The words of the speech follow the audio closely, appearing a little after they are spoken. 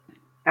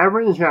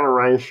every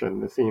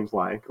generation, it seems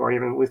like, or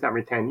even at least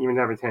every 10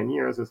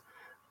 years, is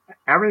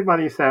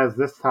everybody says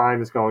this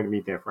time is going to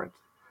be different.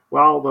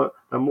 Well,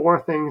 the more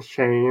things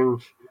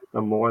change,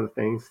 the more the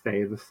things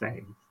stay the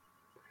same.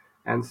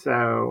 And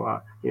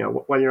so,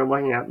 when you're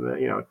looking at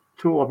the,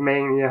 tulip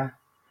mania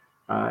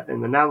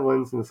in the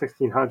Netherlands in the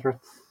 1600s,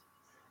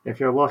 if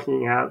you're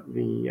looking at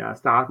the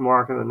stock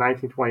market in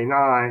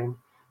 1929,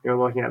 you're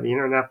looking at the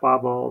internet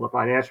bubble, the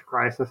financial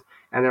crisis,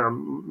 and there are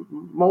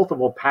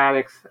multiple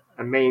panics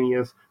and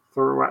manias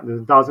throughout,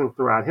 there's dozens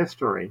throughout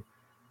history.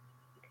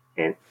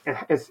 It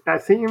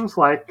seems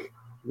like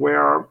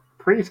we're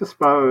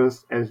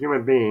predisposed as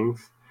human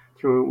beings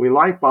to, we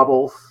like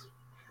bubbles,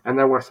 and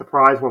then we're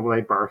surprised when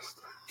they burst.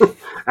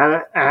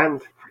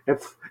 and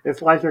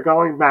it's like you're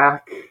going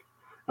back,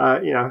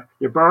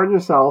 you burn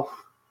yourself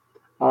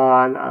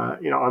on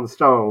the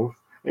stove.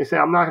 And you say,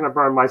 I'm not going to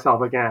burn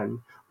myself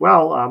again.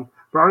 Well,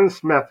 Vernon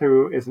Smith,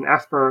 who is an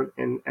expert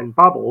in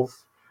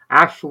bubbles,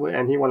 actually,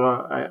 and he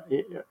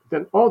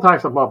did all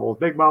types of bubbles,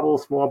 big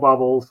bubbles, small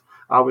bubbles,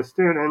 with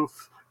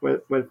students,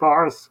 with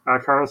foreign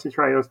currency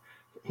traders.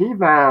 He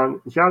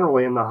found,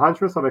 generally in the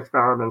hundreds of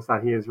experiments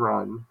that he has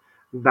run,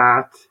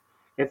 that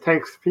it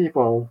takes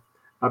people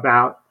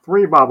about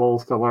 3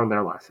 bubbles to learn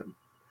their lesson.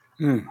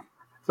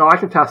 So I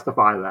can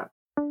testify to that.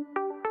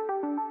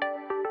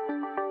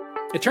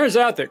 It turns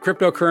out that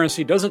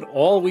cryptocurrency doesn't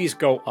always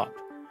go up.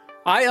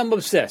 I am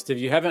obsessed, if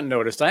you haven't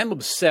noticed, I am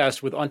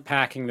obsessed with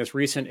unpacking this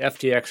recent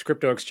FTX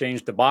crypto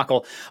exchange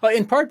debacle,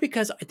 in part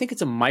because I think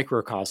it's a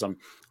microcosm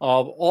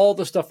of all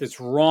the stuff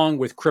that's wrong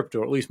with crypto,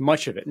 or at least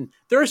much of it. And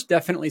there's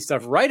definitely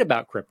stuff right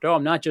about crypto.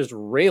 I'm not just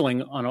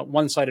railing on a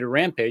one-sided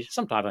rampage.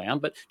 Sometimes I am,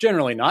 but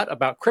generally not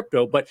about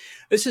crypto. But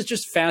this is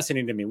just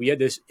fascinating to me. We had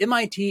this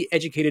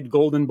MIT-educated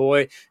golden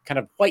boy, kind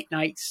of white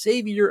knight,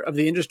 savior of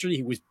the industry.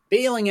 He was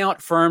bailing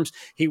out firms.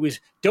 He was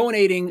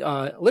donating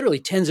literally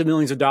tens of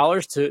millions of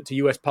dollars to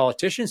U.S.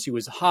 politicians. He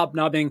was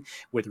hobnobbing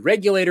with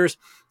regulators.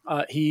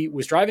 He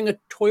was driving a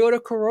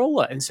Toyota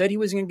Corolla and said he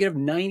was going to give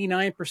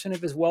 99%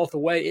 of his wealth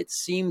away. It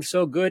seemed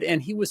so good.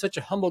 And he was such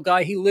a humble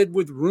guy. He lived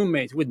with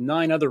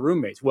 9 other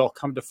roommates. Well,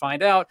 come to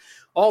find out,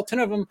 all 10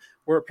 of them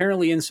were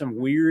apparently in some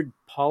weird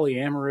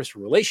polyamorous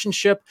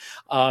relationship.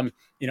 The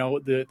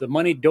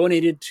money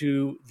donated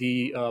to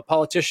the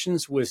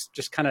politicians was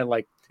just kind of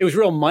like, it was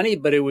real money,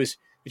 but it was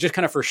just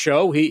kind of for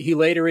show. He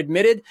later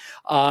admitted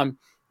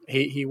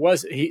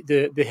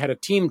they had a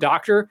team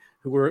doctor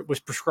who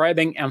was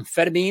prescribing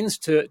amphetamines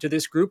to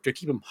this group to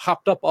keep them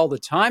hopped up all the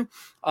time.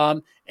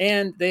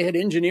 And they had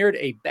engineered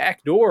a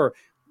back door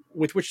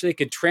with which they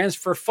could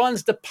transfer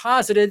funds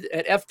deposited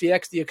at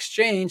FTX, the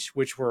exchange,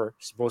 which were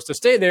supposed to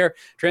stay there,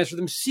 transfer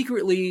them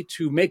secretly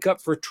to make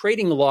up for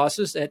trading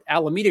losses at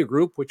Alameda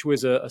Group, which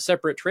was a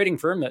separate trading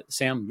firm that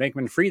Sam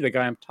Bankman-Fried, the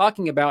guy I'm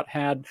talking about,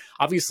 had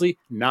obviously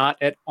not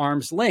at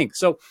arm's length.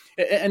 So,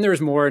 and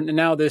there's more. And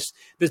now this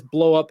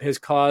blow up has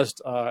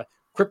caused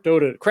crypto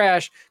to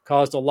crash,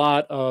 caused a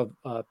lot of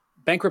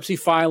bankruptcy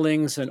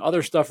filings and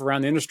other stuff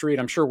around the industry. And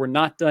I'm sure we're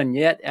not done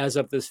yet as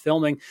of this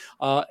filming.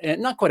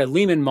 And not quite a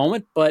Lehman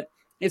moment, but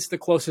it's the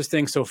closest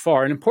thing so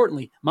far. And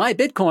importantly, my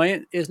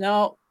Bitcoin is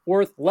now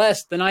worth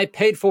less than I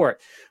paid for it.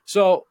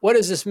 So what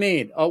does this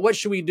mean? What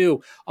should we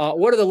do?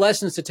 What are the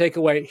lessons to take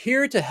away?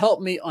 Here to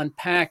help me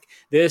unpack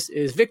this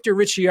is Victor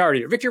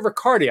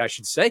Ricciardi, I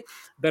should say,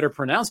 better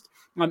pronounced.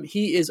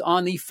 He is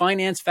on the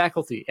finance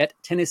faculty at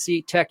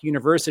Tennessee Tech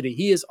University.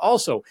 He is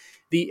also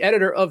the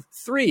editor of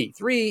three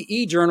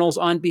e-journals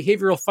on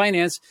behavioral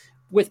finance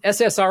with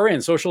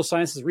SSRN, Social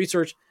Sciences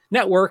Research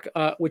Network,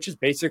 which is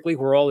basically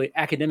where all the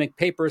academic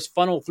papers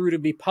funnel through to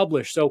be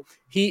published. So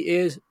he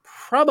is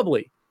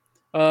probably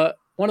one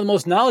of the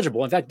most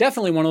knowledgeable, in fact,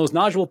 definitely one of those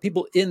knowledgeable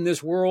people in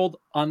this world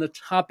on the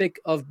topic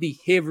of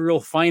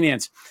behavioral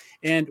finance.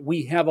 And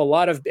we have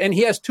and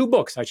he has 2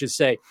 books, I should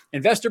say,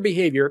 Investor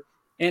Behavior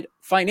and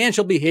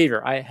Financial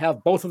Behavior. I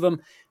have both of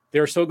them.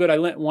 They're so good, I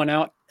lent one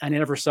out. I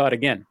never saw it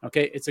again.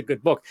 Okay, it's a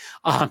good book.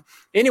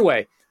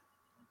 Anyway,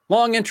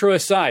 long intro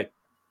aside,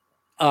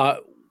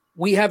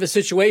 we have a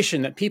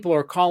situation that people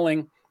are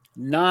calling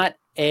not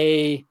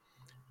a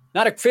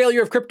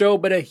failure of crypto,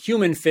 but a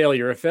human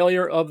failure, a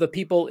failure of the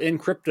people in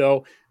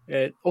crypto.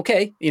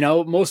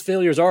 Most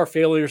failures are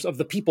failures of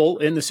the people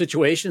in the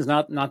situations,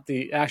 not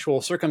the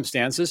actual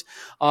circumstances.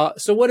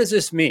 So what does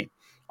this mean?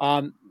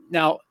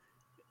 Now,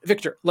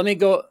 Victor, let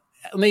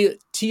me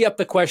tee up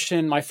the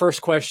question, my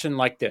first question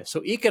like this.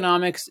 So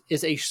economics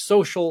is a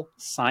social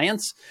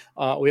science.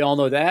 We all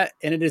know that.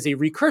 And it is a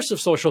recursive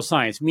social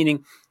science,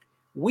 meaning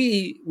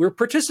we're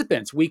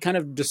participants. We kind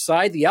of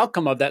decide the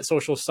outcome of that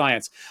social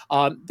science.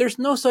 There's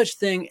no such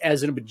thing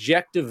as an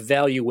objective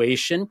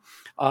valuation,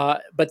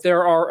 but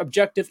there are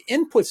objective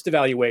inputs to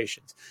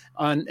valuations.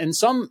 And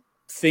some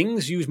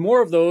things use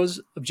more of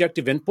those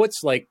objective inputs,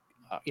 like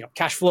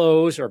cash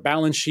flows or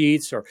balance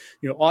sheets or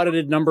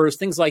audited numbers,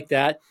 things like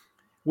that,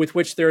 with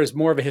which there is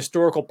more of a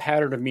historical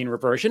pattern of mean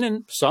reversion.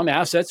 And some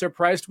assets are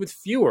priced with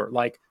fewer,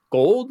 like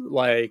gold,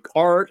 like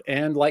art,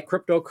 and like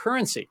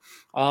cryptocurrency.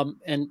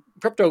 And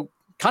crypto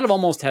kind of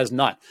almost has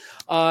none.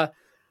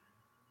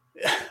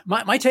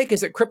 my take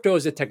is that crypto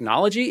as a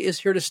technology is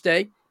here to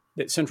stay,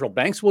 that central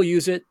banks will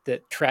use it,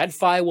 that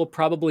TradFi will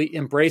probably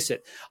embrace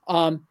it.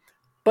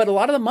 But a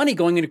lot of the money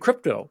going into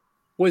crypto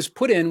was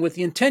put in with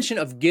the intention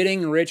of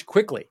getting rich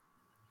quickly.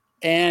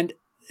 And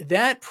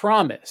that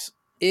promise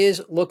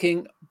is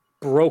looking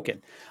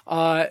broken.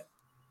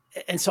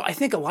 And so I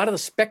think a lot of the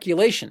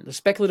speculation, the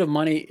speculative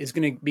money is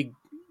going to be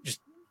just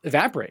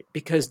evaporate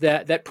because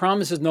that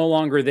promise is no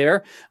longer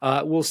there.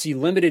 We'll see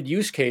limited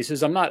use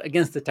cases. I'm not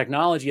against the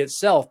technology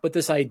itself, but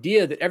this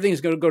idea that everything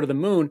is going to go to the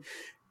moon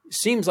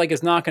seems like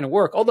it's not going to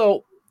work.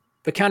 Although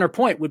the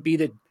counterpoint would be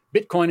that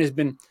Bitcoin has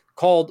been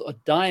called a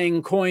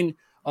dying coin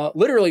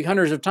literally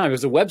hundreds of times.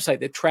 There's a website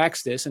that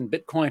tracks this, and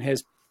Bitcoin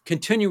has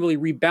continually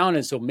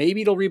rebounded. So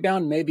maybe it'll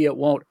rebound, maybe it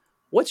won't.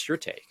 What's your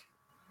take?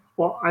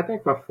 Well, I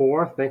think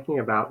before thinking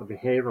about the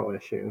behavioral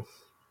issues,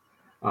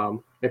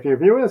 if you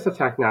view it as a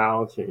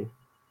technology,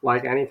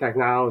 like any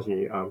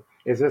technology,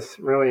 it's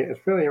really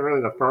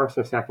the first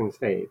or second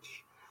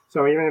stage.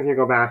 So even if you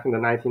go back in the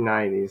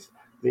 1990s,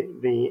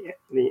 the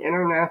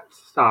internet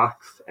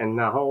stocks and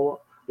the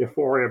whole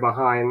euphoria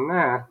behind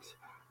that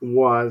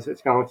was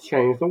it's going to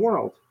change the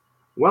world.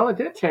 Well, it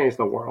did change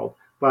the world,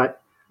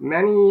 but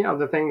many of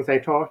the things they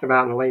talked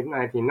about in the late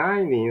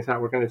 1990s that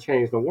were going to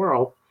change the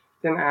world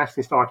didn't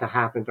actually start to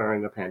happen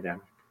during the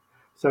pandemic.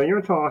 So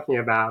you're talking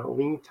about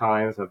lead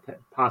times of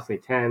possibly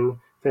 10,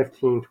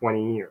 15,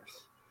 20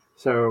 years.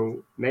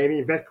 So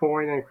maybe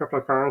Bitcoin and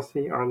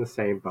cryptocurrency are in the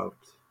same boat.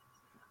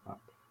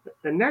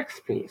 The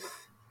next piece,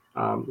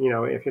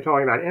 if you're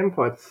talking about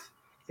inputs,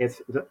 it's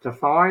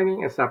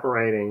defining and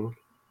separating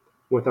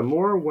with the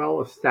more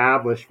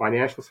well-established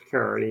financial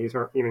securities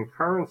or even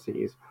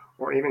currencies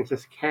or even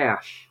just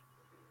cash.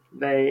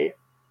 You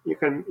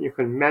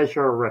can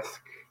measure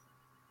risk.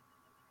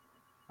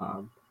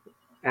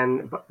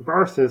 And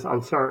versus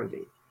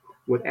uncertainty.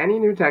 With any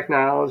new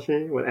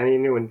technology, with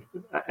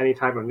any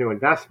type of new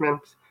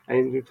investment,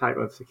 any new type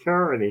of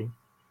security,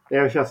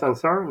 there's just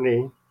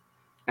uncertainty.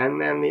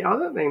 And then the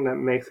other thing that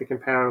makes it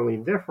comparatively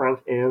different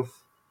is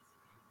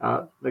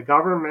the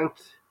government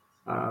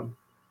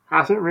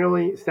hasn't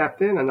really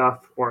stepped in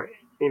enough, or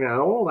even at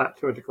all, that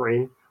to a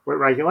degree, with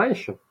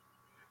regulation.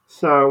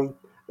 So,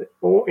 if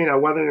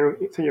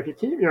you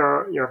keep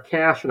your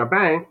cash in a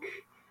bank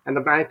and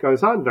the bank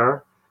goes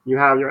under, you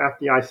have your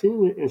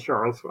FDIC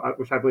insurance,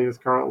 which I believe is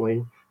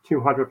currently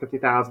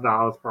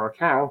 $250,000 per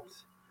account,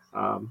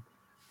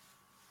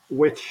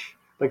 which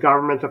the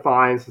government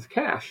defines as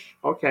cash.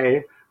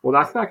 Okay, well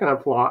that's not going to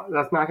apply.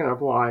 That's not going to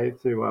apply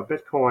to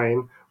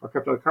Bitcoin or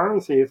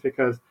cryptocurrencies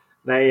because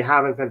they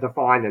haven't been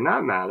defined in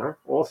that manner.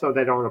 Also,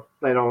 they don't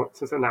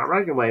since they're not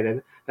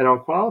regulated, they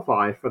don't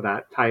qualify for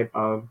that type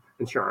of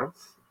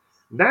insurance.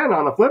 Then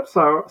on the flip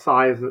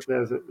side,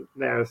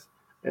 there's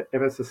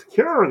if it's a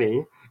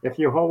security, if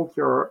you hold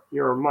your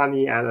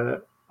money at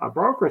a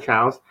brokerage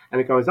house and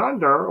it goes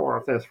under, or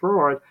if there's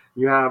fraud,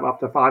 you have up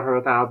to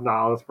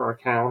 $500,000 per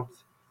account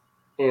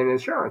in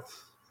insurance.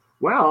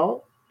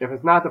 Well, if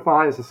it's not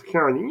defined as a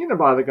security either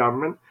by the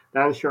government,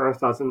 that insurance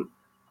doesn't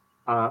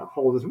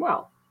hold as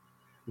well.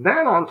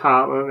 Then on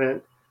top of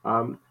it,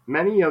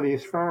 many of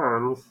these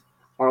firms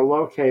are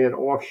located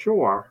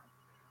offshore,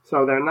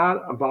 so they're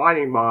not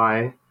abiding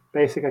by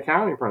basic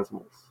accounting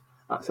principles.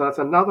 So that's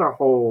another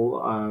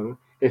whole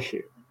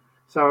issue.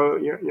 So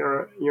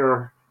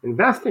you're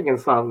investing in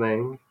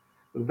something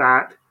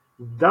that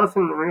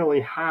doesn't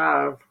really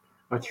have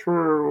a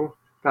true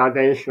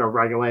foundation of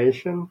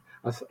regulation.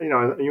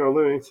 You're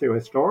alluding to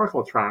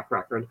historical track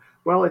record.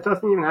 Well, it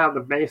doesn't even have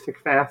the basic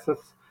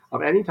facets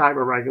of any type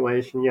of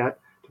regulation yet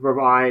to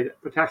provide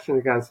protection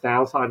against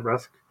downside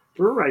risk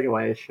through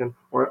regulation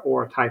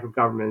or a type of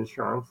government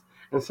insurance.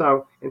 And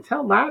so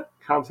until that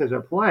comes into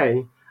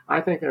play, I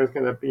think there's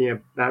going to be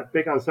that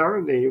big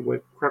uncertainty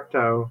with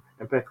crypto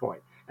and Bitcoin.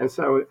 And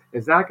so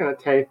is that going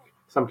to take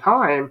some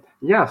time?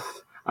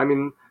 Yes. I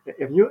mean,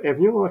 if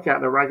you look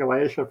at the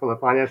regulation for the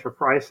financial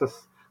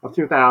crisis of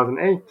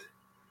 2008,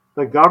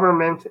 the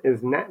government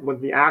is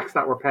with the acts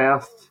that were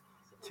passed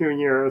 2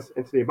 years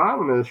into the Obama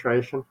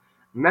administration,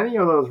 many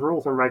of those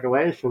rules and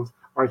regulations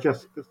are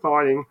just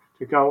starting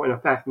to go in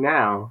effect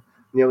now,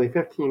 nearly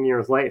 15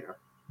 years later.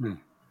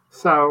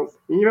 So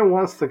even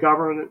once the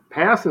government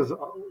passes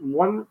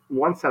one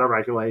set of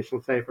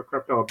regulations, say for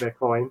crypto or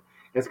Bitcoin,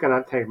 it's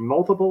going to take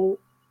multiple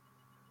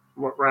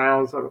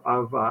rounds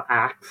of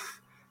acts.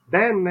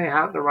 Then they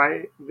have to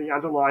write the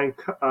underlying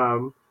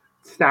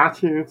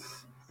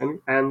statutes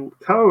and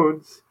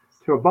codes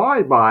to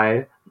abide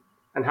by,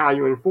 and how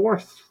you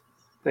enforce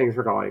things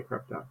regarding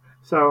crypto.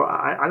 So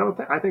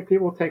I think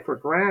people take for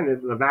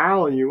granted the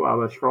value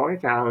of a strong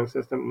accounting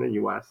system in the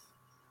U.S.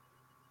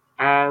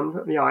 and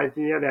the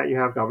idea that you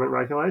have government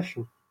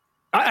regulation.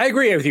 I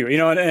agree with you,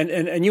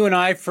 and you and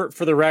I, for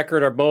the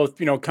record, are both,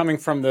 coming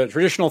from the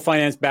traditional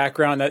finance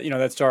background. That,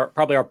 that's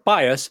probably our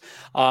bias.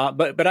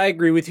 But I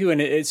agree with you, and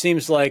it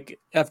seems like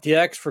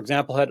FTX, for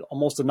example, had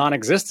almost a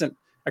non-existent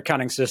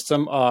accounting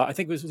system. I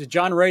think it was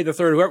John Ray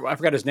III, I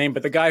forgot his name,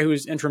 but the guy who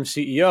was interim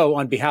CEO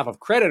on behalf of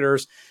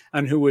creditors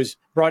and who was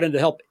brought in to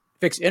help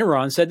fix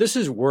Enron, said this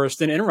is worse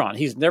than Enron.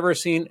 He's never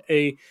seen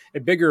a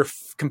bigger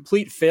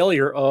complete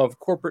failure of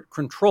corporate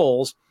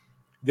controls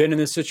than in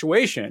this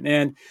situation.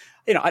 And,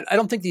 I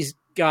don't think these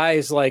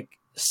guys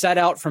set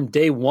out from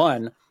day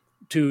one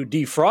to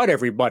defraud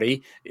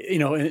everybody,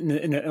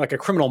 in like a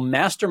criminal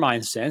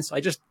mastermind sense. I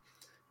just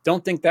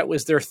don't think that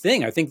was their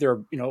thing. I think they're,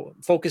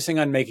 focusing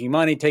on making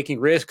money, taking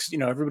risks.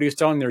 Everybody was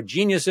telling they're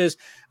geniuses,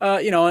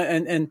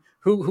 and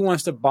who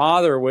wants to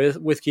bother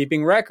with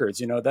keeping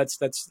records?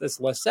 That's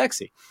less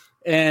sexy,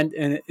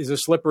 and is a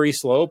slippery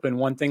slope. And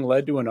one thing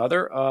led to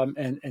another,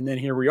 and then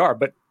here we are.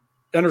 But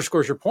it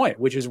underscores your point,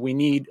 which is we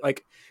need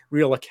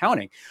real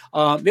accounting. The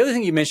other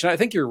thing you mentioned, I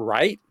think you're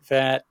right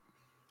that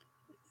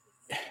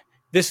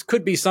this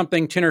could be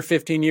something 10 or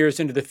 15 years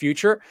into the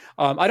future.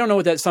 I don't know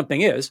what that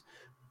something is.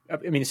 I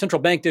mean, central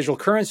bank digital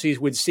currencies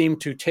would seem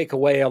to take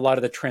away a lot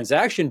of the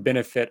transaction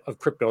benefit of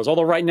cryptos,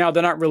 although right now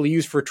they're not really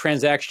used for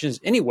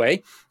transactions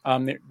anyway,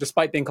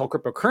 despite being called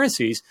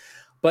cryptocurrencies.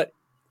 But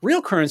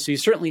real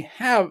currencies certainly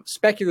have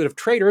speculative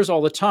traders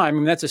all the time. I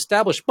mean, that's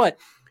established, but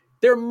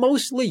they're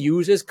mostly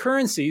used as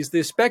currencies.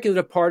 The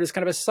speculative part is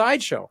kind of a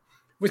sideshow.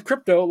 With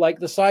crypto,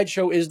 the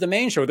sideshow is the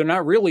main show. They're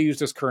not really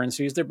used as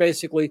currencies. They're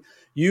basically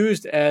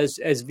used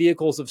as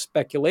vehicles of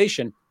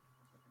speculation.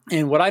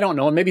 And what I don't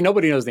know, and maybe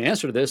nobody knows the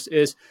answer to this,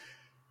 is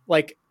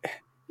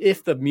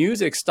if the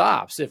music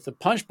stops, if the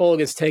punch bowl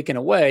gets taken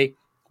away,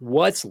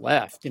 what's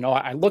left?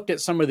 I looked at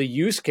some of the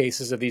use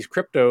cases of these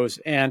cryptos,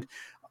 and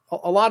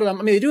a lot of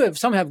them, they do have,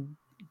 some have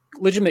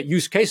legitimate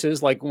use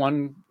cases. Like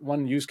one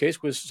use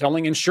case was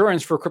selling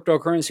insurance for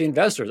cryptocurrency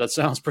investors. That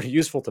sounds pretty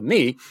useful to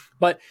me,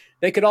 but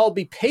they could all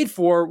be paid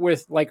for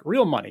with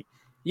real money.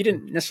 You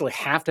didn't necessarily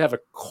have to have a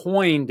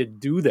coin to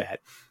do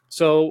that.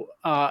 So,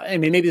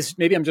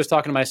 maybe I'm just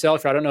talking to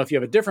myself. I don't know if you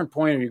have a different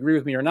point or you agree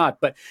with me or not,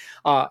 but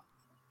I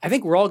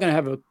think we're all going to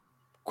have a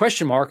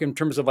question mark in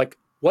terms of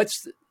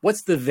what's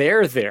the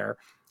there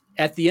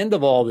at the end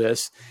of all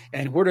this,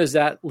 and where does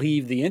that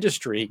leave the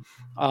industry?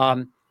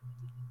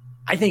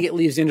 I think it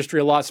leaves the industry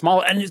a lot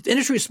smaller, and the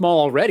industry is small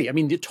already. I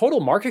mean, the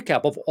total market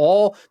cap of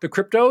all the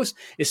cryptos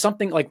is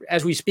something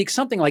as we speak,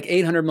 something like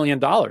 $800 million.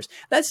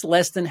 That's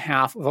less than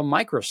half of a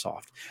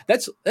Microsoft.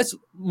 That's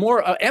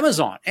more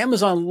Amazon.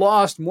 Amazon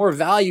lost more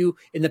value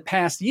in the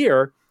past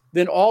year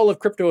than all of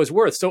crypto is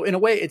worth. So in a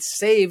way, it's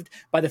saved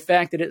by the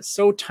fact that it's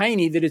so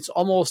tiny that it's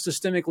almost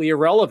systemically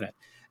irrelevant.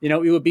 It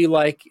would be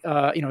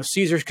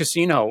Caesar's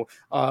Casino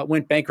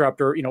went bankrupt,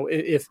 or,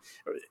 if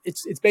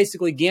it's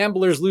basically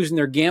gamblers losing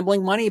their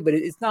gambling money, but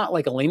it's not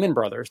like a Lehman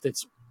Brothers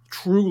that's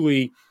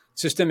truly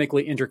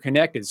systemically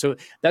interconnected. So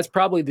that's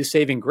probably the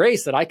saving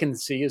grace that I can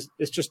see is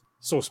it's just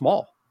so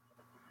small.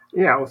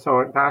 Yeah,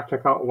 so back to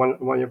one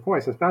of your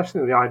points,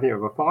 especially the idea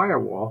of a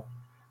firewall.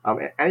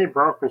 Any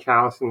brokerage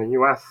house in the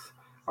U.S.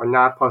 are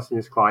not supposed to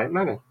use client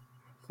money.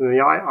 So the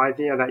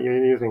idea that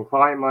you're using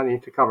client money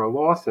to cover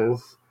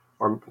losses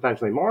or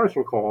potentially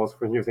margin calls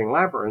for using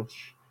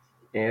leverage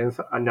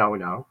is a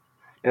no-no.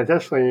 And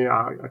additionally,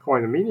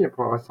 according to media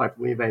reports, I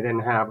believe they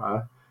didn't have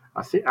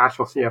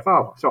actual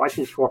CFO. So I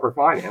teach corporate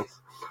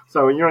finance.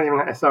 So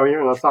you're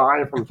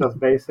aside from just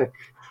basic.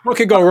 What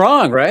could go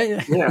wrong,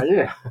 right?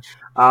 Yeah.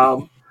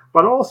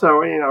 But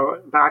also,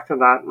 back to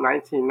that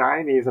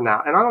 1990s and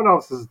I don't know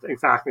if this is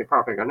exactly a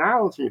perfect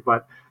analogy,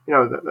 but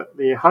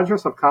the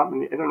hundreds of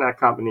internet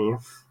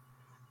companies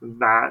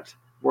that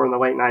were in the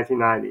late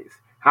 1990s.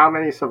 How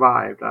many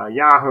survived?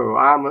 Yahoo,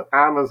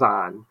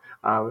 Amazon,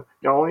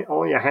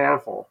 only a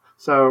handful.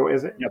 So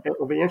it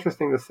will be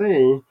interesting to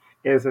see,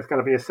 is it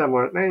going to be a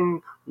similar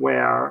thing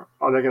where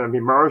are there going to be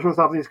mergers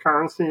of these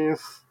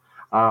currencies,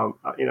 of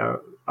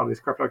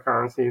these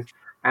cryptocurrencies,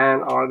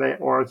 and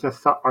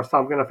are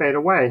some going to fade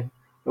away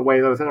the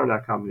way those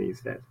internet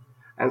companies did?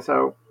 And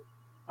so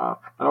I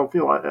don't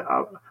feel like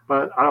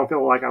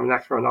I'm an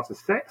expert enough to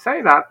say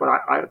that, but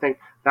I think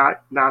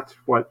that's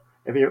what,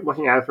 if you're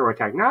looking at it through a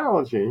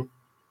technology,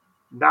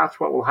 that's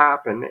what will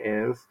happen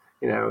is,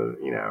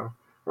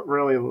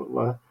 really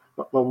the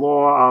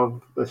law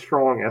of the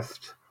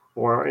strongest,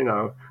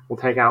 or, will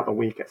take out the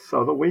weakest.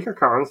 So the weaker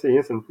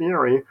currencies, in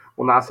theory,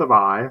 will not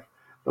survive.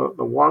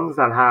 The ones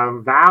that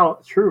have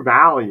true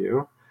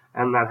value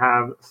and that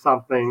have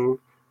something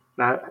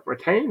that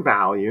retain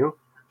value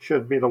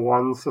should be the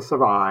ones to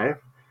survive.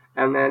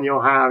 And then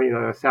you'll have,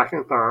 a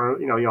second, third,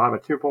 you'll have a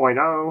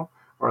 2.0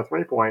 or a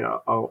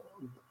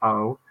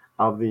 3.0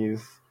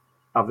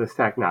 of this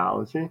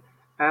technology.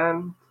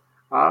 And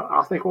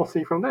I think we'll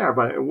see from there,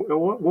 but it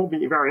will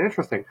be very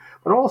interesting.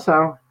 But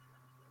also,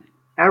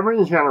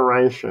 every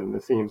generation,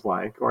 it seems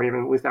like, or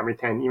even at least every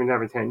 10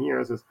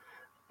 years, is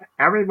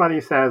everybody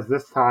says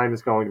this time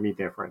is going to be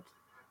different.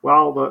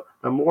 Well,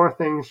 the more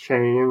things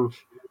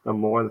change, the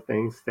more the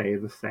things stay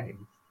the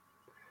same.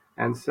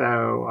 And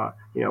so,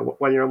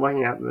 when you're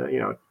looking at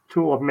the,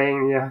 tulip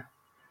mania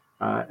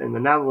in the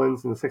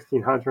Netherlands in the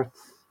 1600s,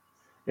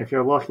 if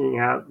you're looking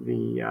at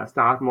the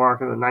stock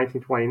market in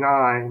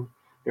 1929,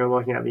 you're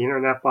looking at the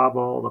internet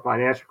bubble, the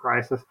financial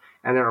crisis,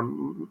 and there are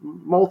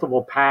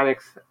multiple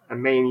panics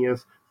and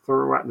manias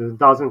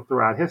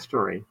throughout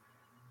history.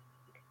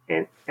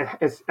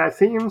 it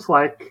seems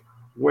like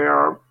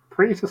we're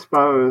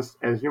predisposed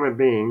as human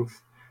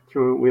beings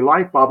to we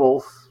like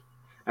bubbles,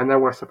 and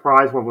then we're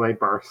surprised when they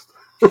burst,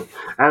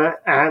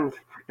 and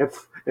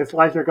it's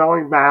like you're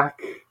going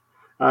back.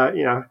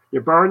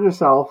 You burn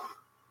yourself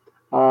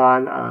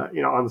on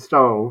on the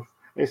stove.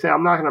 And you say,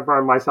 I'm not going to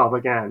burn myself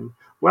again.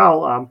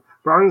 Well,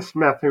 Vernon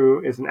Smith,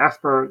 who is an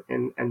expert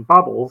in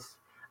bubbles,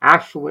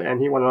 actually,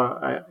 and he went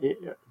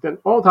did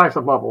all types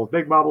of bubbles,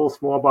 big bubbles,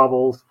 small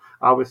bubbles,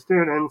 with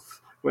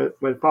students,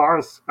 with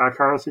foreign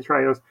currency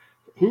traders.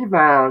 He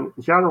found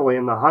generally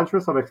in the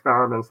hundreds of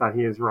experiments that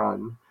he has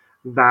run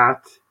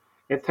that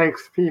it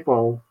takes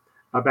people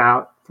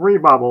about 3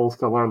 bubbles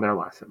to learn their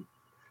lesson.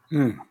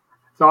 Mm.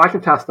 So I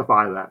can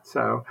testify to that.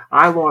 So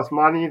I lost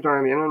money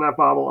during the internet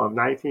bubble of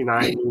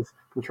 1990s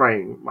from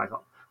trading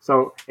myself.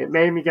 So it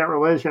made me get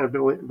religion and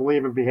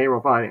believe in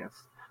behavioral finance.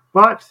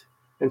 But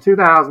in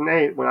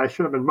 2008, when I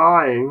should have been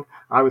buying,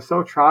 I was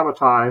so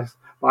traumatized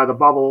by the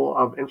bubble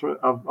of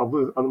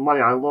the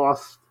money I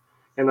lost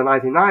in the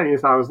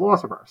 1990s, I was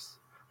loss averse.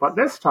 But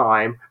this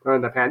time,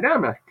 during the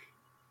pandemic,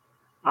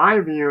 I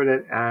viewed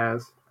it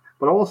as,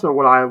 but also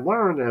what I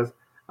learned is,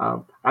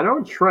 I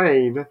don't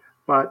trade,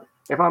 but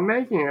if I'm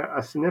making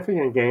a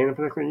significant gain in a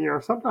particular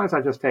year, sometimes I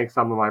just take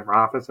some of my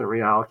profits and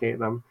reallocate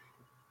them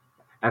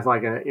as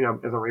like as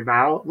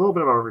a little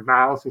bit of a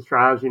rebalancing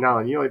strategy, not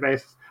on a yearly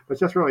basis, but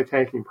just really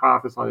taking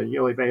profits on a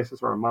yearly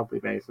basis or a monthly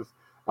basis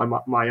on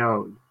my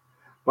own.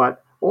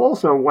 But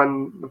also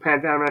when the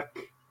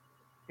pandemic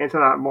into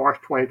that March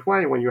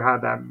 2020, when you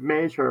had that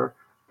major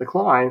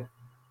decline,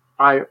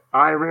 I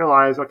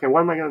realized, okay,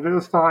 what am I going to do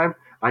this time?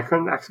 I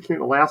couldn't execute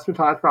the last 2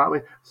 times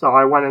properly, so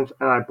I went in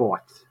and I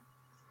bought.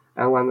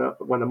 And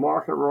when the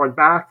market roared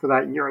back for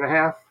that year and a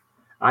half,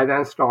 I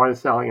then started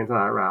selling into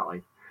that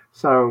rally.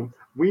 So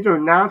we do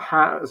not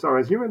have. So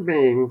as human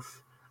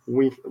beings,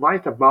 we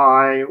like to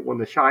buy when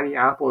the shiny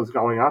apple is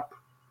going up,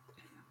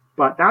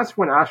 but that's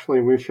when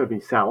actually we should be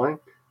selling.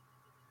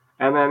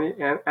 And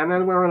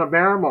then we're in a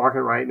bear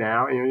market right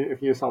now.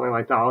 If you use something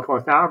like dollar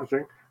cost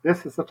averaging,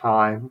 this is the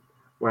time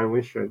when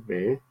we should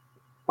be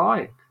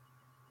buying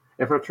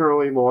if we're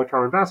truly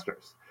long-term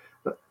investors.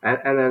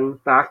 And then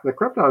back to the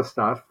crypto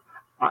stuff.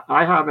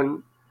 I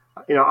haven't,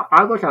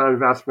 I look at an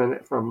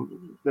investment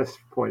from this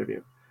point of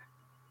view.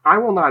 I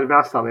will not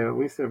invest something, at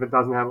least if it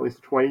doesn't have at least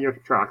a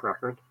 20-year track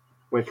record,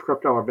 which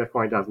crypto or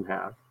Bitcoin doesn't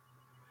have.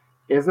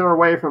 Is there a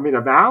way for me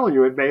to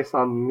value it based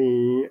on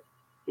the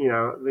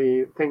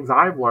things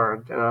I've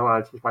learned and I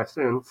want to teach my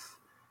students?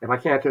 If I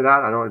can't do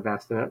that, I don't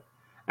invest in it.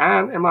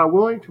 And am I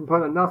willing to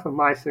put enough of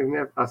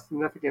a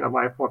significant of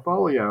my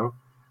portfolio,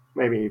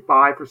 maybe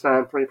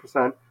 5%,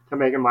 3%, to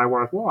make it my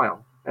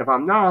worthwhile? If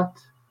I'm not,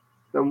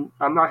 then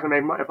I'm not going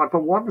to make. If I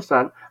put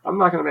 1%, I'm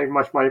not going to make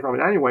much money from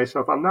it anyway.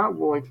 So if I'm not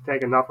willing to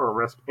take enough of a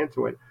risk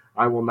into it,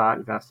 I will not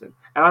invest in it.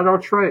 And I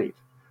don't trade.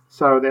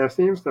 So there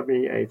seems to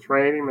be a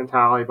trading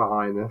mentality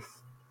behind this.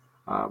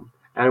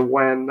 And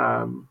when,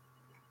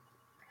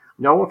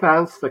 no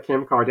offense to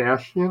Kim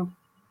Kardashian,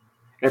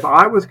 if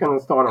I was going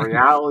to start a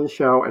reality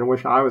show in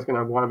which I was going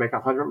to want to make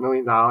 $100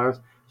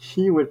 million,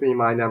 she would be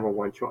my number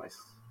one choice.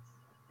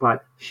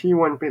 But she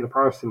wouldn't be the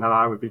person that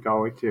I would be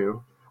going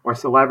to, or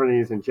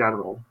celebrities in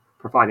general,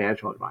 for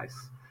financial advice.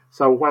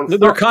 So when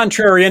they're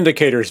contrary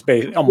indicators,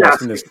 almost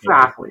yes, in this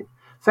exactly. Game.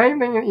 Same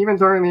thing even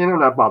during the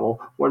internet bubble.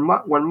 When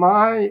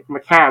my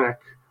mechanic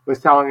was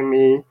telling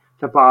me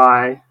to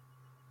buy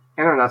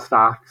internet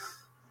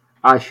stocks,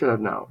 I should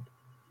have known.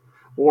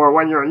 Or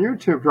when you're a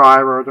YouTube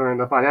driver during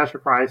the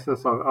financial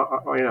crisis,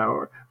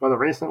 or whether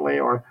recently,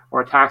 or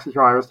a taxi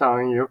driver is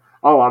telling you,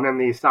 "Oh, I'm in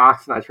these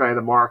stocks and I trade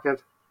the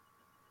market,"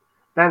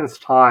 then it's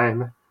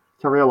time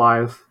to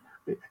realize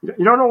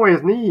you don't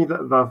always need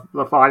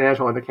the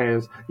financial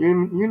indicators. You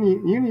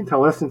need to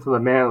listen to the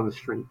man on the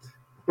street.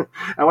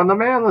 And when the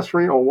man on the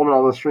street or woman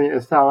on the street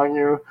is telling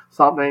you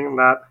something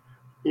that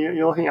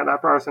you're looking at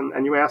that person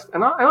and you ask,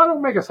 and I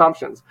don't make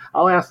assumptions.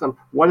 I'll ask them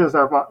what is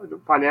their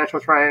financial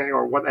training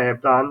or what they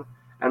have done,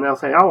 and they'll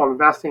say, "Oh, I'm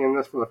investing in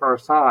this for the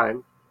first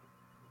time."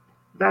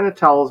 Then it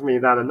tells me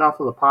that enough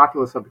of the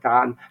populace have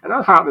gotten, and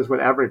that happens with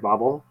every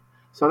bubble.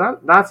 So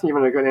that's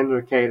even a good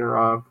indicator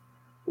of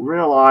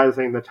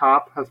realizing the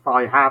top has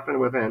probably happened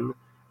within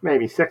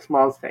maybe 6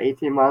 months to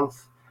 18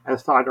 months, and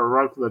it's time to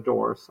run for the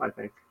doors, I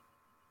think.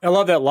 I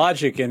love that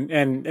logic.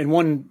 And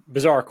one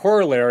bizarre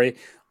corollary,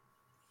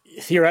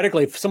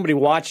 theoretically, if somebody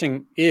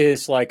watching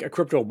is like a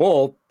crypto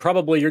bull,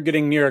 probably you're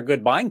getting near a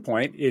good buying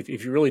point if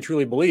you really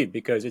truly believe,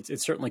 because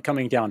it's certainly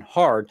coming down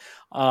hard.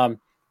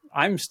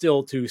 I'm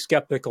still too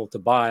skeptical to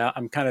buy.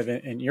 I'm kind of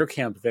in your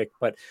camp, Vic,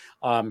 but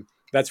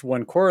that's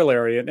one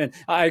corollary. And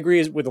I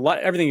agree with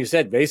everything you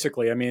said,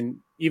 basically. I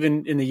mean,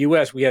 even in the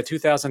U.S., we had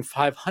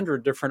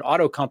 2,500 different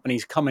auto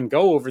companies come and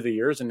go over the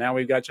years, and now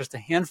we've got just a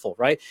handful,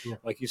 right? Yeah.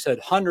 Like you said,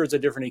 hundreds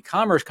of different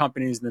e-commerce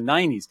companies in the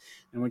 90s,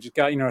 and we just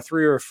got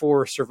 3 or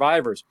 4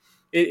 survivors.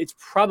 it's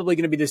probably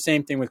going to be the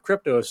same thing with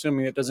crypto,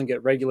 assuming it doesn't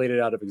get regulated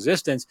out of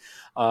existence.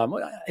 I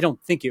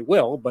don't think it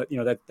will, but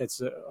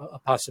that's a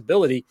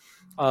possibility.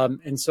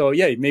 And so,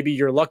 yeah, maybe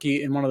you're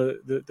lucky in one of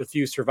the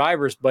few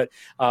survivors. But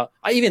I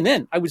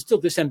would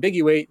still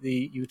disambiguate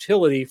the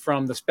utility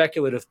from the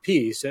speculative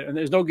piece. And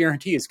there's no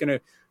guarantee it's going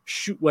to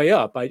shoot way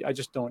up. I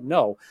just don't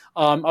know.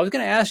 I was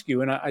going to ask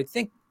you, and I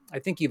think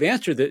you've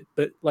answered it,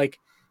 but like,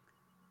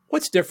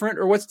 what's different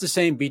or what's the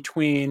same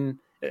between,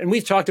 and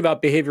we've talked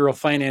about behavioral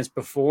finance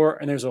before,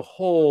 and there's a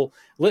whole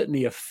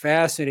litany of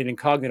fascinating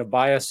cognitive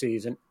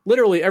biases, and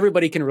literally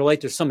everybody can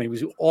relate to something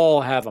because we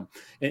all have them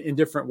in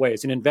different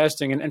ways in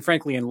investing and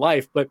frankly in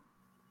life. But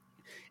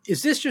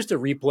is this just a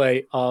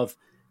replay of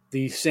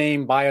the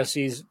same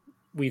biases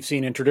we've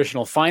seen in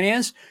traditional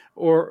finance,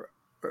 or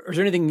is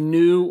there anything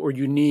new or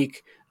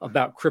unique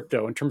about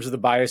crypto in terms of the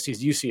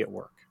biases you see at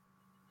work?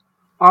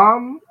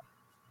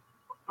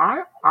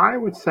 I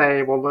would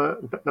say, well,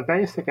 the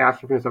basic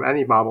attributes of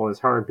any bubble is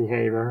herd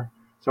behavior.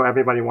 So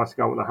everybody wants to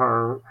go with the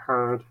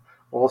herd.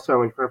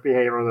 Also, in group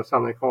behavior, there's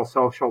something called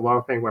social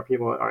loafing, where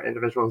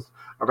individuals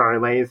are very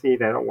lazy.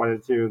 They don't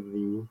want to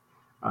do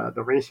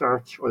the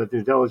research or the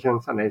due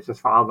diligence, and they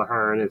just follow the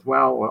herd as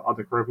well, or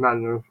other group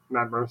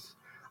members.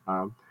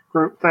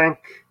 Groupthink,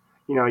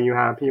 you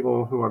have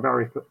people who are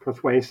very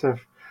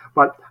persuasive.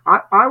 But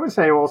I would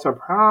say also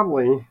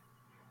probably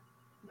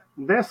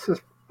this is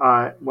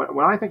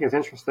what I think is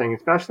interesting,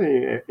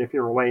 especially if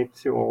you relate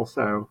to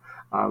also,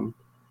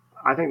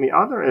 I think the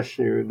other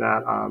issue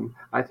that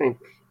I think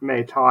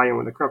may tie in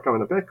with the crypto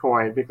and the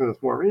Bitcoin, because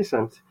it's more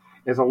recent,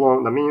 is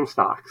along the meme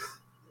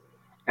stocks.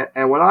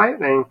 And what I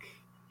think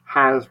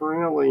has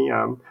really,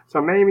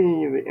 so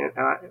maybe,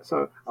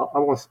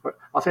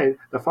 I'll say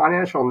the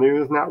financial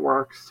news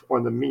networks or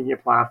the media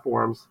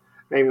platforms,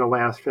 maybe the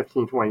last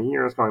 15, 20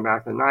 years, going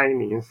back to the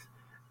 90s,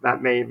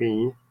 that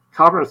maybe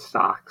covered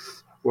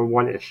stocks were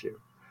one issue.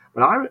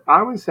 But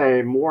I would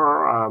say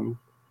more,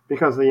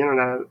 because the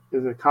internet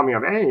is coming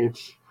of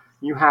age,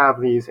 you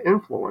have these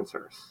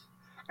influencers.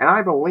 And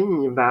I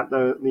believe that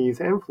these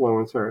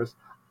influencers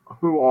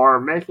who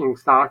are making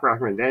stock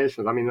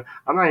recommendations, I mean,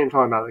 I'm not even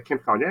talking about the Kim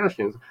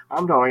Kardashians,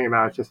 I'm talking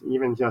about just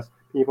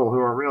people who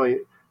are really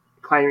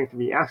claiming to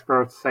be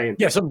experts saying...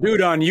 Yeah, some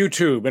dude on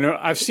YouTube, and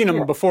I've seen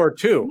them before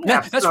too.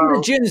 Yeah, that's where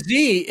the Gen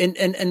Z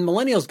and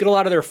millennials get a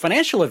lot of their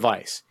financial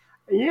advice.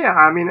 Yeah,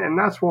 I mean, and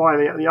that's why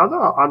the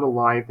other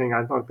underlying thing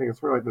I don't think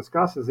it's really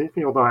discussed is these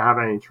people don't have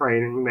any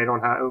training. They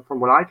don't have, from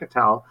what I could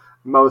tell,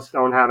 most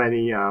don't have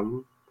any.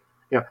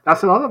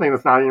 That's another thing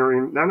that's not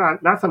even. They're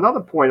not. That's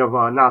another point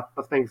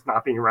of things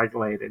not being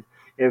regulated.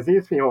 Is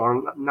these people are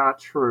not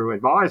true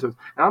advisors.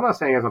 And I'm not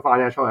saying as a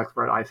financial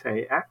expert, I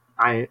say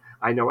I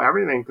know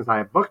everything because I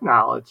have book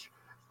knowledge,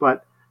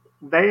 but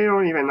they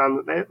don't even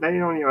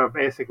have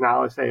basic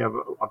knowledge, say, of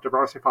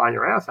diversifying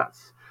your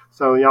assets.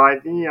 So the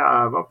idea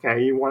of,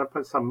 okay, you want to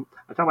put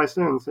I tell my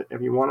students,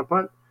 if you want to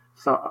put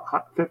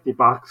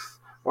 $50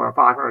 or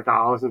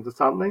 $500 into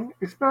something,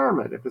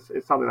 experiment if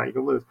it's something that you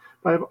can lose.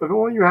 But if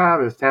all you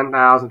have is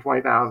 $10,000,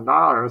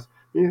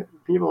 $20,000,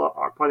 people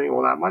are putting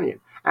all that money in.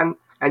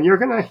 And you're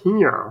going to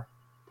hear,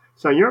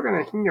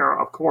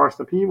 of course,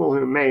 the people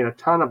who made a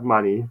ton of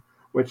money,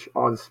 which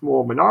are the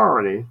small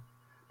minority,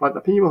 but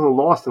the people who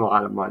lost a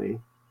lot of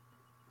money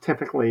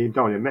typically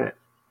don't admit it.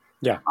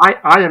 Yeah,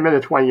 I admit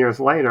it 20 years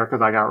later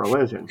because I got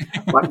religion.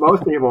 But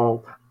most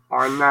people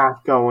are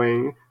not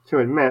going to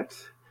admit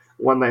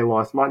when they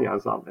lost money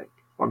on something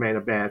or made a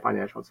bad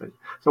financial decision.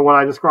 So what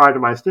I describe to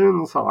my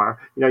students are,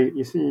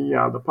 you see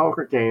the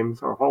poker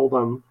games or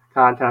hold'em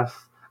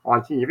contests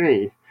on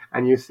TV,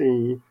 and you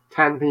see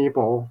 10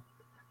 people,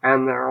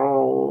 and they're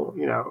all,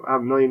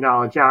 have $1 million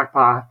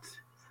jackpots.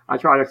 I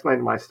try to explain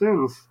to my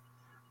students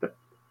that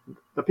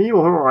the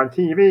people who are on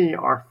TV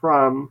are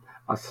from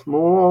a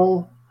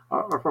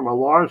from a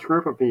large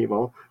group of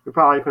people who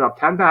probably put up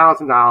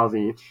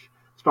 $10,000 each,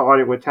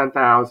 starting with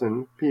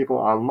 10,000 people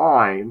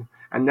online,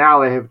 and now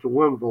they have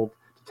dwindled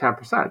to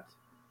 10%.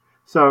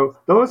 So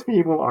those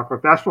people are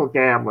professional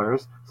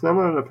gamblers,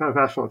 similar to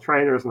professional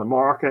traders in the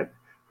market,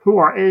 who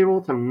are able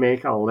to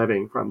make a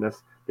living from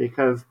this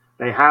because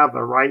they have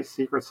the right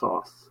secret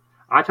sauce.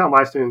 I tell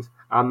my students,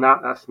 I'm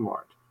not that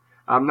smart.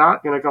 I'm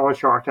not going to go on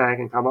Shark Tank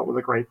and come up with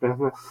a great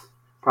business.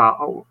 At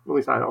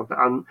least I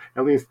don't.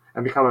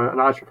 And become an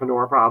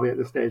entrepreneur probably at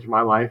this stage of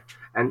my life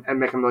and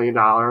make $1 million.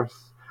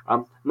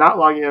 I'm not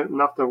lucky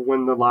enough to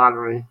win the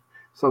lottery.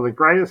 So the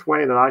greatest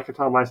way that I could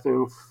tell my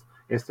students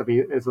is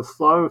a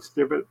slow,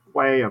 stupid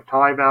way of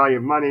time value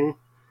of money,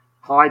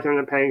 high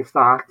dividend paying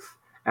stocks,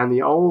 and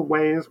the old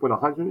ways with a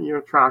 100-year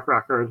track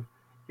record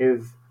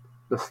is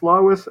the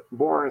slowest,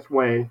 boringest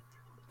way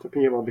to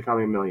people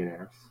becoming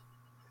millionaires.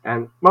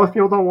 And most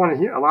people don't want to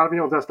hear. A lot of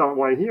people just don't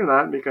want to hear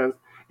that because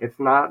it's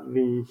not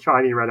the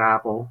shiny red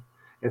apple.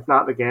 It's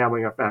not the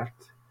gambling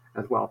effect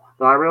as well.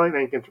 But I really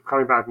think,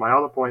 coming back to my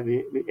other point,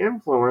 the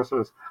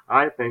influencers,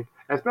 I think,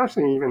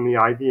 especially even the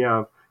idea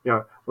of,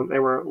 when they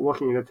were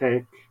looking to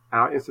take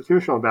out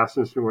institutional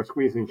investors who were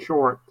squeezing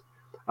short,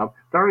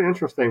 very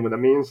interesting with the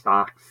meme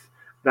stocks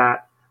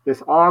that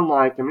this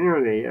online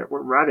community,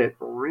 Reddit,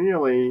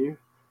 really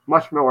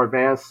much more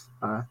advanced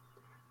uh,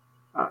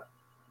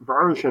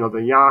 version of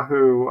the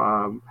Yahoo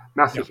Yeah.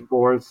 message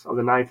boards of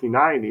the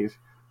 1990s,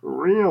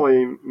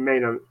 really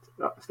made a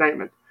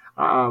statement.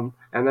 And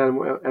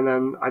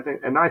then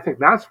I think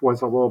that's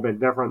what's a little bit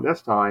different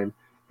this time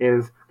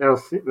is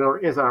there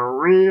is a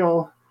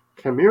real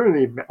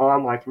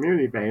online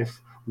community base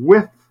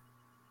with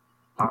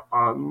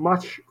a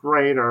much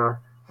greater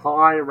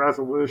high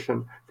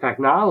resolution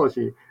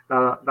technology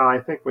that I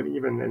think would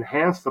even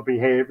enhance the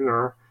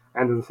behavior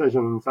and the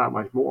decisions that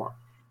much more.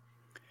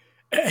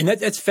 And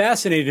that's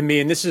fascinating to me.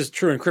 And this is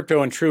true in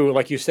crypto and true,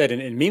 like you said,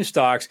 in meme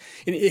stocks.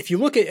 And if you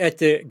look at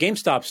the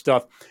GameStop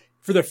stuff,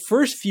 for the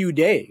first few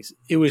days,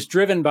 it was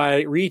driven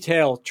by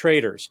retail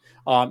traders.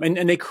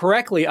 And they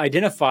correctly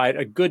identified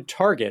a good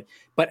target.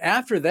 But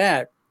after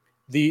that,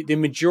 the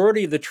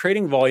majority of the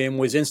trading volume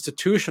was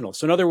institutional.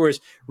 So in other words,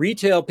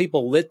 retail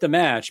people lit the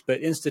match, but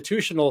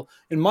institutional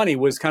and money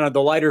was kind of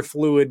the lighter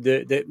fluid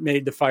that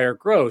made the fire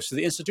grow. So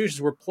the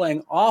institutions were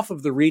playing off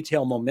of the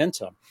retail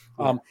momentum.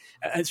 Yeah.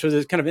 And so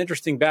there's kind of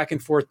interesting back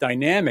and forth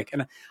dynamic.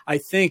 And I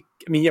think,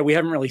 yeah, we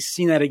haven't really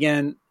seen that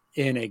again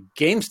in a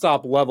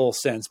GameStop level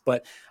sense,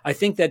 but I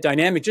think that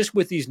dynamic just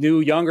with these new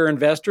younger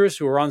investors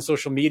who are on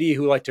social media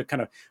who like to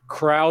kind of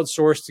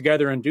crowdsource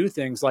together and do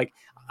things like,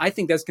 I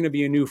think that's going to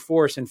be a new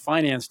force in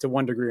finance to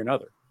one degree or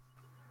another.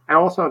 And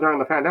also during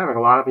the pandemic, a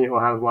lot of people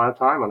have a lot of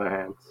time on their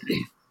hands.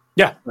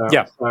 Yeah,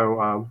 yeah.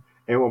 So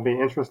it will be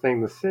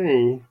interesting to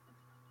see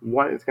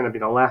what is going to be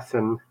the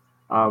lesson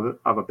of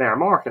a bear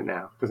market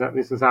now, because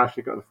this is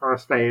actually the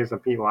first phase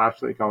of people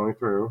actually going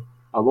through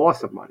a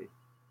loss of money.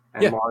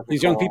 And yeah,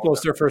 these young people,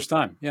 it's their first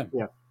time. Yeah.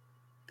 Yeah.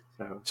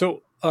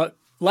 So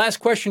last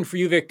question for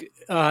you, Vic.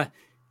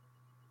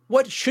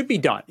 What should be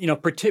done?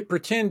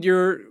 Pretend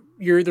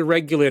you're the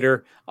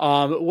regulator.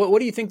 What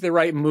do you think the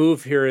right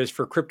move here is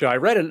for crypto? I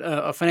read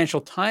a Financial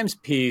Times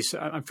piece.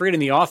 I'm forgetting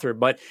the author,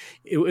 but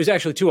it was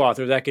actually two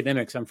authors,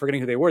 academics. I'm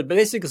forgetting who they were. But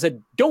basically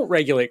said, don't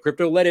regulate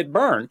crypto, let it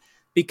burn.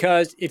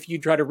 Because if you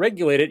try to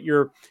regulate it,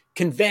 you're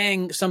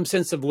conveying some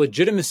sense of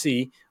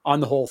legitimacy on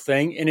the whole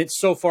thing. And it's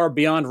so far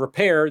beyond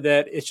repair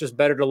that it's just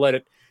better to let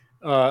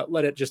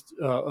it just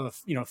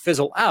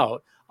fizzle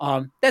out.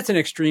 That's an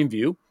extreme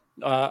view.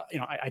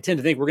 I tend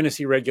to think we're going to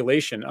see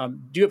regulation.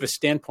 Do you have a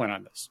standpoint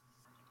on this?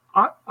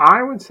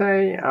 I would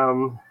say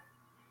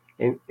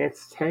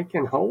it's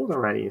taken hold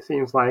already. It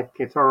seems like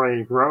it's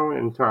already grown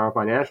into our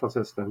financial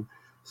system.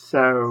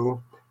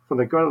 So for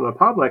the good of the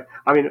public,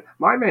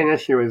 my main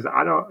issue is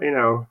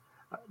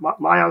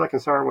my other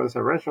concern was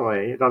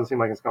originally, it doesn't seem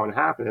like it's going to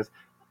happen, is,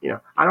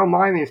 I don't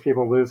mind these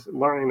people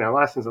learning their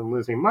lessons and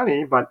losing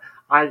money, but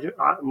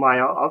my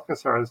other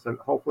concern is that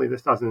hopefully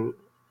this doesn't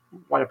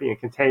wind up being a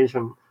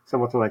contagion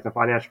similar to like the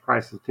financial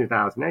crisis of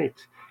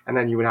 2008, and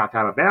then you would have to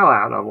have a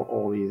bailout of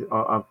all these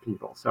of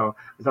people. So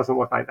it doesn't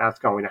look like that's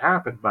going to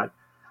happen. But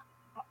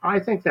I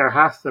think there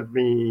has to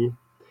be,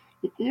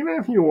 even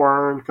if you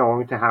weren't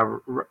going to have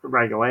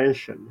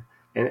regulation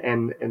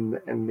and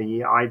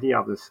the idea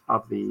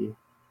of the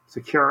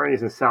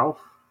securities itself,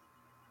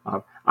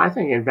 I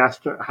think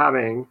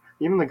having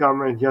even the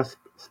government just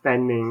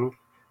spending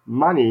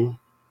money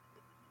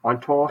on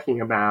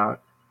talking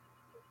about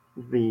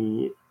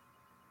the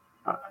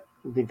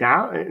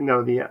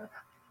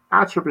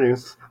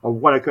attributes of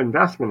what a good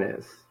investment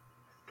is,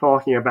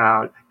 talking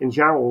about in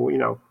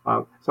general,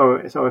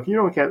 so if you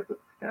don't get,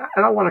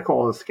 I don't want to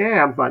call it a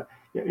scam, but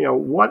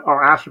what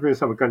are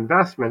attributes of a good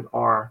investment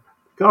are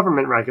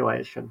government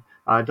regulation.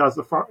 Is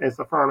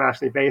the firm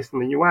actually based in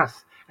the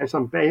U.S. and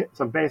some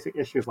basic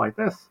issues like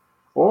this.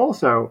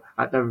 Also,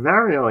 at the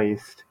very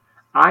least,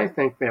 I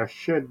think there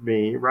should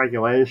be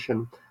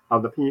regulation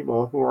of the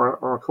people who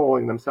are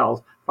calling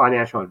themselves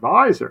financial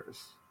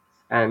advisors.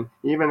 And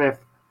even if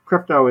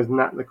crypto is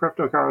not, the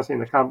cryptocurrency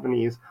and the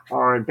companies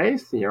aren't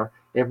based here,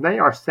 if they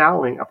are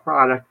selling a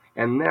product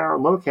and they're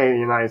located in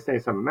the United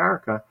States of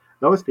America,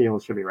 those people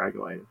should be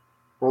regulated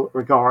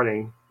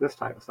regarding this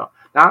type of stuff.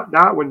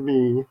 That would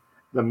be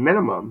the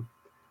minimum,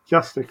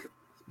 just to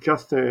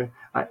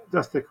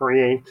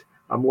create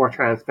a more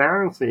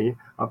transparency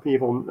of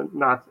people,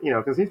 not,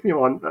 because these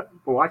people,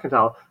 from what I can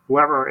tell,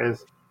 whoever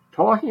is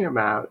talking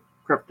about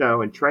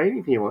crypto and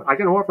trading people, I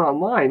can offer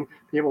online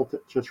people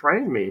to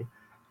trade me,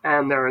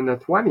 and they're in their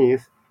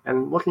 20s,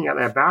 and looking at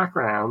their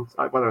backgrounds,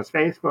 whether it's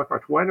Facebook or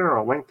Twitter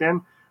or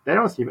LinkedIn, they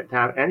don't seem to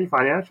have any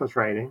financial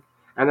trading,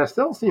 and there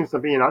still seems to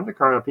be an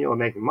undercurrent of people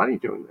making money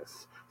doing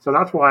this. So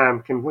that's why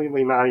I'm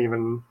completely not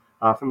even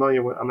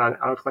familiar with, I'm not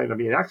claiming to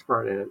be an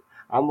expert in it.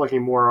 I'm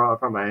looking more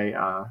from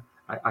I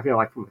feel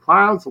like from the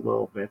clouds a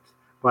little bit,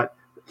 but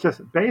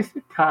just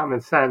basic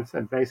common sense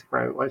and basic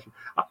regulation.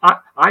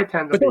 I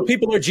tend to. But those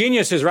people are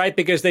geniuses, right?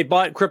 Because they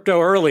bought crypto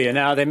early and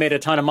now they made a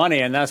ton of money,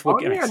 and that's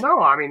what. Oh yeah, no,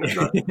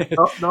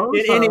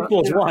 those N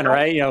equals one,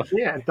 right?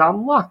 Yeah,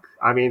 dumb luck.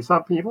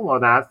 Some people are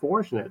that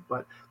fortunate,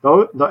 but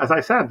those, as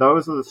I said,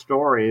 those are the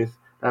stories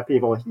that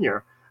people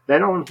hear. They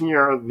don't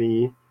hear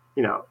the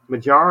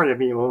majority of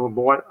people who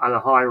bought at a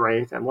high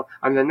rate, and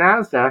the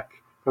Nasdaq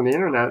from the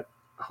internet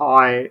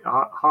high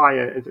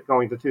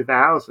going to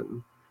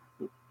 2000,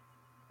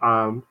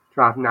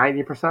 dropped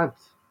 90%.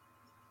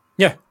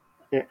 Yeah.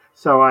 Yeah.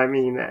 So I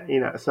mean,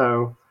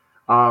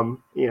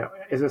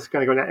 is this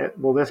going to go down?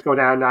 Will this go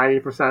down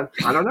 90%?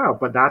 I don't know,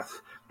 but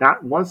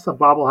that once the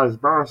bubble has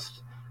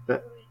burst,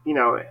 that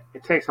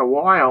it takes a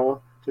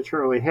while to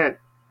truly hit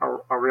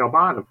a real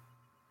bottom.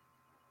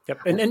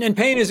 Yep. And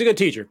pain is a good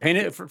teacher.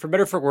 Pain, for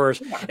better or for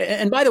worse. Yeah.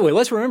 And by the way,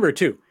 let's remember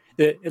too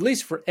that at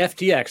least for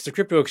FTX, the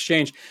crypto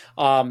exchange,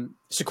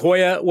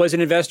 Sequoia was an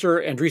investor,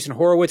 Andreessen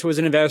Horowitz was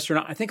an investor,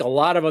 and I think a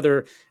lot of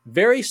other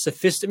very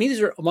sophisticated. I mean,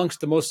 these are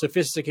amongst the most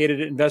sophisticated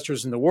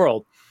investors in the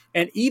world.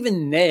 And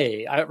even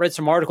they, I read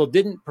some article,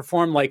 didn't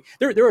perform like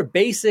there are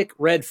basic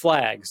red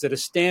flags that a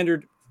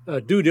standard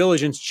due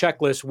diligence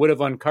checklist would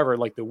have uncovered,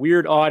 like the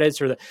weird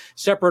audits or the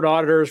separate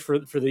auditors for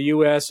the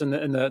U.S. and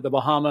the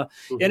Bahama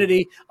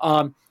entity.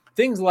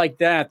 Things like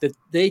that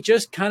they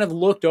just kind of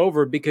looked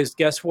over because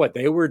guess what?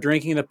 They were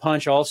drinking the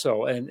punch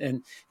also.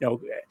 And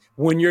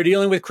when you're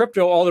dealing with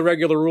crypto, all the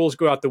regular rules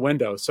go out the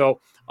window.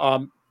 So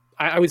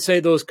I would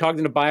say those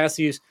cognitive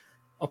biases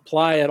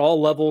apply at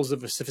all levels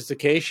of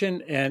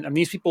sophistication. And I mean,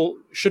 these people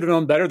should have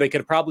known better. They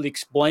could have probably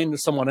explained to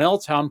someone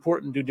else how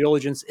important due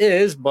diligence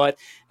is, but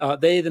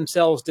they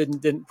themselves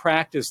didn't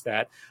practice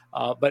that.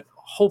 But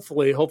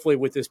hopefully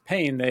with this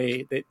pain,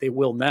 they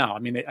will now. I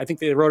mean, I think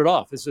they wrote it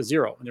off as a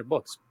zero in their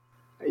books.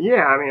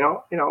 Yeah, I mean,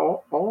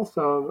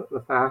 also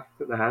the fact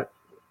that,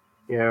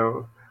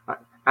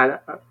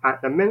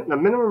 at the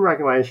minimum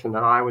regulation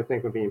that I would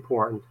think would be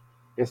important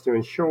is to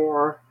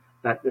ensure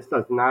that this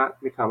does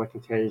not become a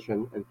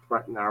contagion and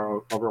threaten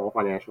our overall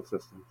financial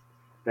system.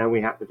 Then we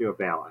have to do a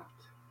bailout.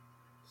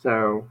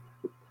 So,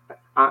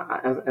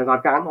 as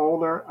I've gotten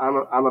older,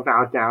 I'm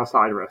about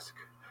downside risk.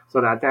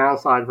 So that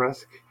downside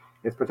risk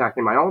is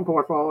protecting my own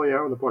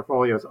portfolio, the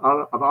portfolios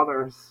of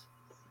others,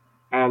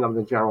 and of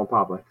the general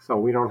public, so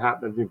we don't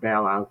have to do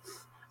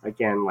bailouts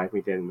again like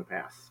we did in the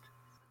past.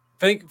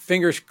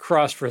 Fingers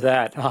crossed for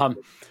that.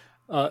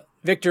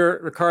 Victor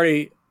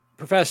Riccardi,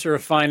 professor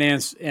of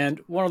finance and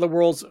one of the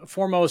world's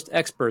foremost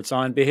experts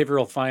on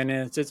behavioral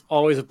finance. It's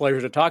always a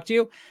pleasure to talk to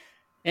you.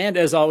 And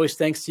as always,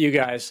 thanks to you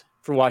guys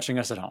for watching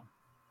us at home.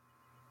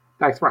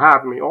 Thanks for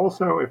having me.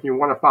 Also, if you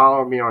want to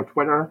follow me on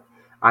Twitter,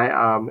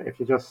 if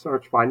you just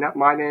search by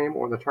my name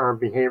or the term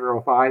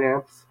behavioral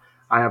finance,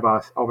 I have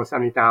over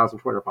 70,000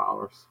 Twitter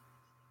followers.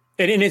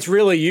 And it's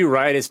really you,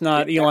 right? It's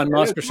not Elon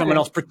Musk or someone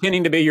else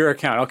pretending to be your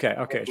account.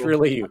 Okay. It's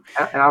really you.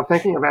 And I'm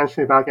thinking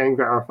eventually about getting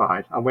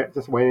verified. I'm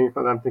just waiting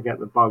for them to get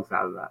the bugs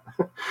out of that.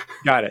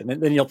 Got it.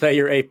 And then you'll pay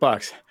your $8.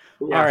 Yes.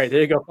 All right,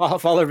 there you go.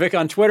 Follow Vic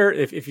on Twitter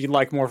if you'd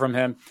like more from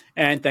him.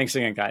 And thanks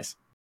again, guys.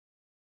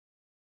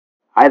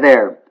 Hi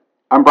there.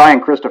 I'm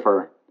Brian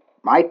Christopher.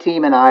 My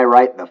team and I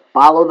write the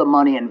Follow the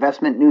Money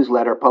investment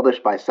newsletter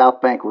published by South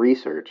Bank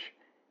Research.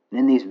 And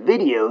in these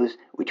videos,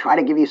 we try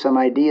to give you some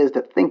ideas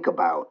to think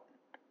about.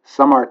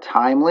 Some are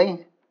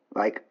timely,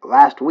 like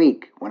last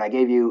week when I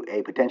gave you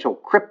a potential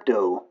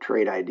crypto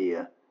trade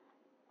idea.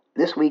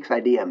 This week's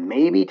idea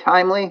may be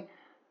timely,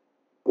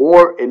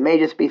 or it may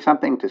just be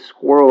something to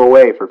squirrel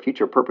away for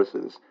future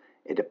purposes.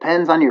 It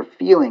depends on your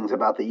feelings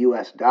about the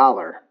US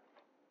dollar.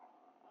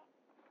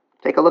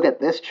 Take a look at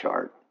this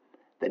chart.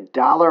 The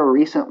dollar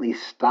recently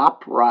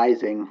stopped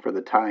rising for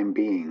the time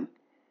being.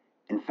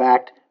 In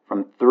fact,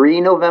 from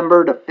 3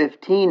 November to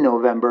 15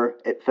 November,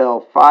 it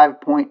fell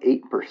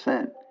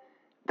 5.8%.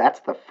 That's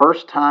the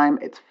first time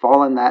it's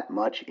fallen that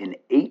much in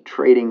 8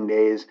 trading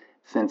days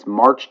since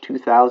March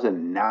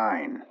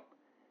 2009.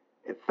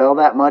 It fell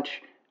that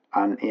much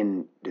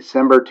in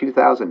December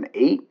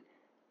 2008,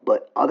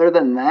 but other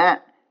than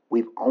that,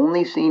 we've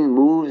only seen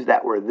moves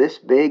that were this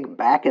big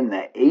back in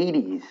the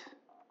 80s.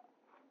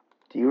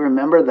 Do you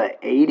remember the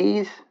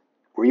 80s?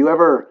 Were you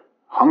ever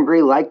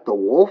hungry like the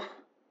wolf?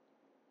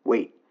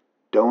 Wait,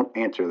 don't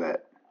answer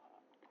that.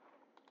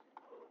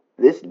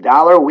 This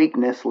dollar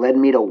weakness led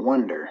me to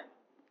wonder,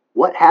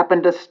 what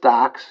happened to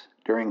stocks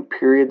during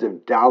periods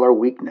of dollar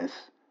weakness?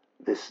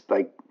 This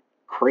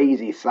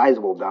crazy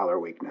sizable dollar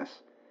weakness.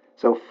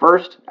 So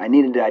first, I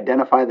needed to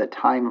identify the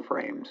time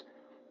frames.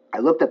 I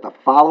looked at the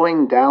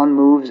following down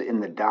moves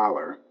in the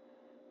dollar.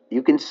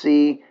 You can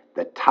see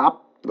the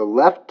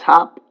left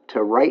top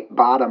to right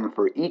bottom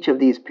for each of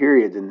these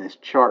periods in this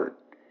chart.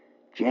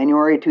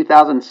 January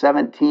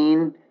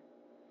 2017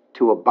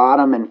 to a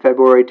bottom in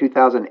February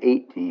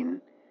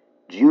 2018.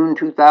 June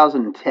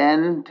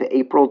 2010 to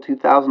April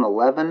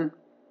 2011,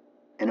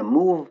 and a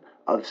move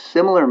of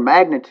similar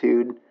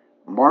magnitude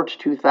March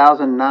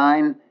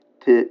 2009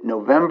 to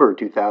November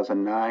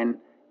 2009,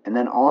 and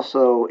then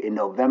also in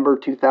November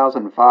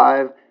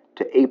 2005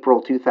 to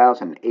April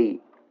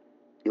 2008.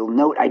 You'll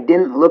note I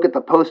didn't look at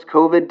the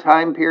post-COVID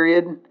time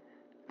period.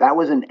 That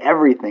was an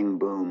everything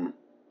boom.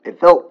 It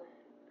felt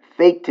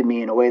fake to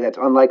me in a way that's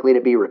unlikely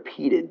to be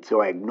repeated,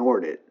 so I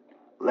ignored it.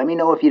 Let me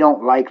know if you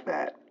don't like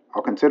that.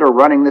 I'll consider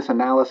running this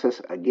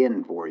analysis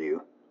again for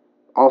you.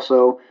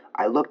 Also,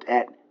 I looked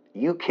at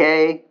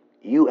UK,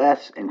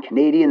 US, and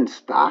Canadian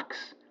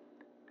stocks,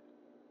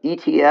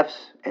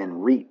 ETFs, and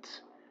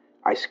REITs.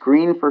 I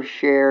screened for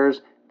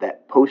shares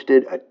that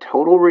posted a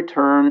total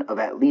return of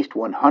at least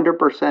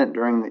 100%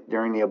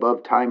 during the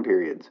above time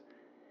periods.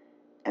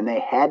 And they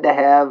had to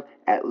have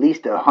at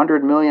least a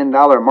 $100 million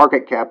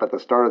market cap at the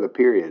start of the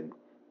period.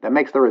 That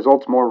makes the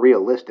results more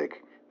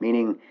realistic,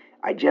 meaning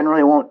I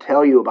generally won't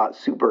tell you about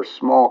super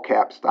small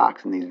cap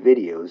stocks in these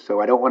videos, so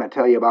I don't want to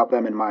tell you about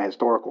them in my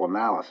historical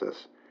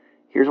analysis.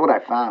 Here's what I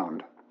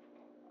found.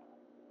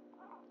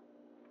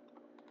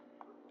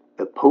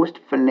 The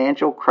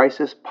post-financial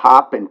crisis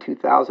pop in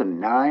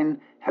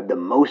 2009 had the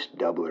most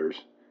doublers.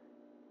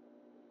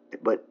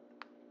 But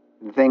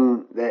the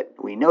thing that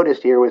we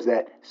noticed here was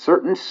that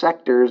certain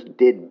sectors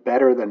did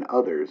better than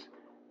others.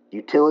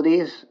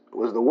 Utilities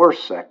was the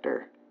worst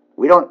sector.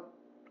 We don't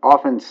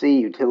often see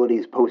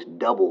utilities post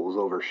doubles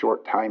over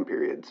short time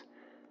periods.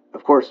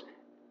 Of course,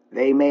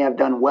 they may have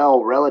done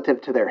well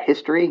relative to their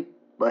history,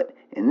 but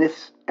in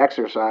this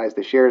exercise,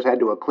 the shares had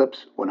to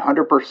eclipse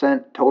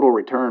 100% total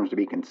returns to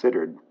be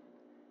considered.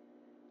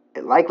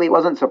 It likely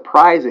wasn't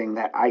surprising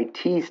that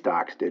IT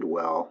stocks did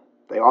well.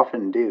 They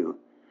often do.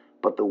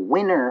 But the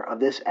winner of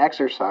this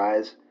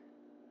exercise,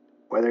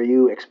 whether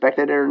you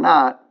expected it or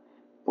not,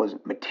 was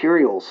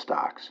materials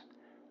stocks.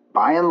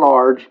 By and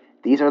large,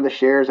 these are the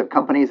shares of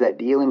companies that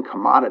deal in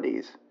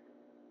commodities.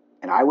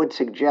 And I would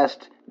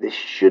suggest this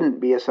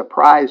shouldn't be a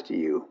surprise to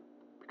you,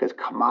 because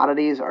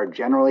commodities are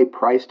generally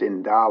priced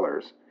in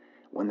dollars.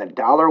 When the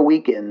dollar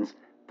weakens,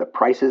 the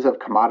prices of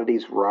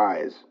commodities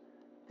rise.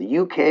 The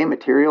UK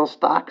material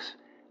stocks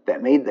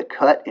that made the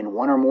cut in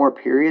one or more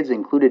periods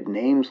included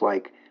names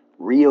like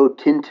Rio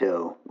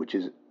Tinto, which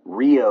is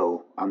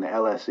Rio on the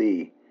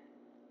LSE,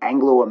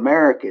 Anglo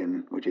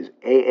American, which is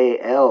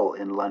AAL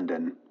in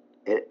London.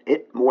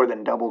 It more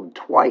than doubled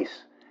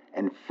twice,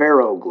 and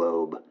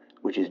Ferroglobe,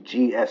 which is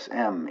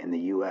GSM in the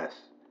US.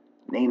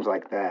 Names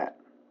like that.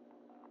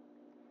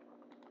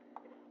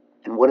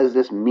 And what does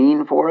this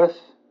mean for us?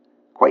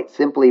 Quite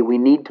simply, we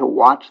need to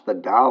watch the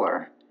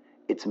dollar.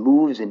 Its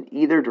moves in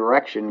either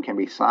direction can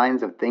be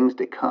signs of things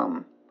to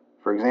come.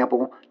 For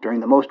example, during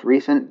the most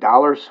recent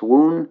dollar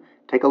swoon,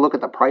 take a look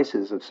at the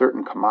prices of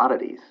certain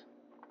commodities.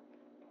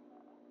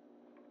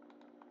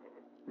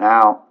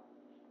 Now,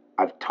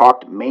 I've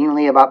talked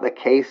mainly about the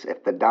case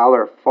if the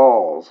dollar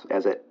falls,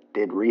 as it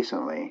did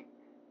recently.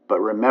 But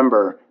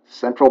remember,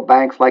 central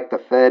banks like the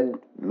Fed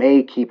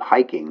may keep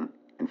hiking.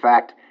 In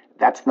fact,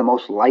 that's the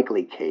most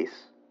likely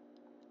case.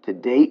 To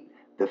date,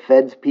 the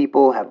Fed's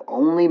people have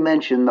only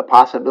mentioned the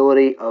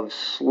possibility of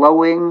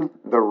slowing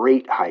the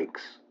rate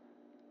hikes.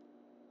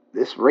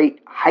 This rate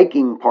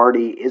hiking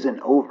party isn't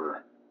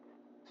over.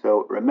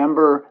 So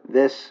remember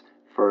this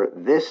for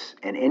this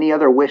and any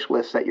other wish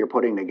lists that you're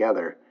putting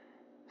together.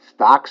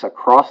 Stocks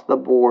across the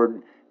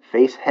board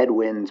face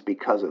headwinds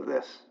because of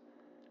this.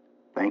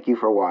 Thank you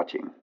for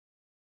watching.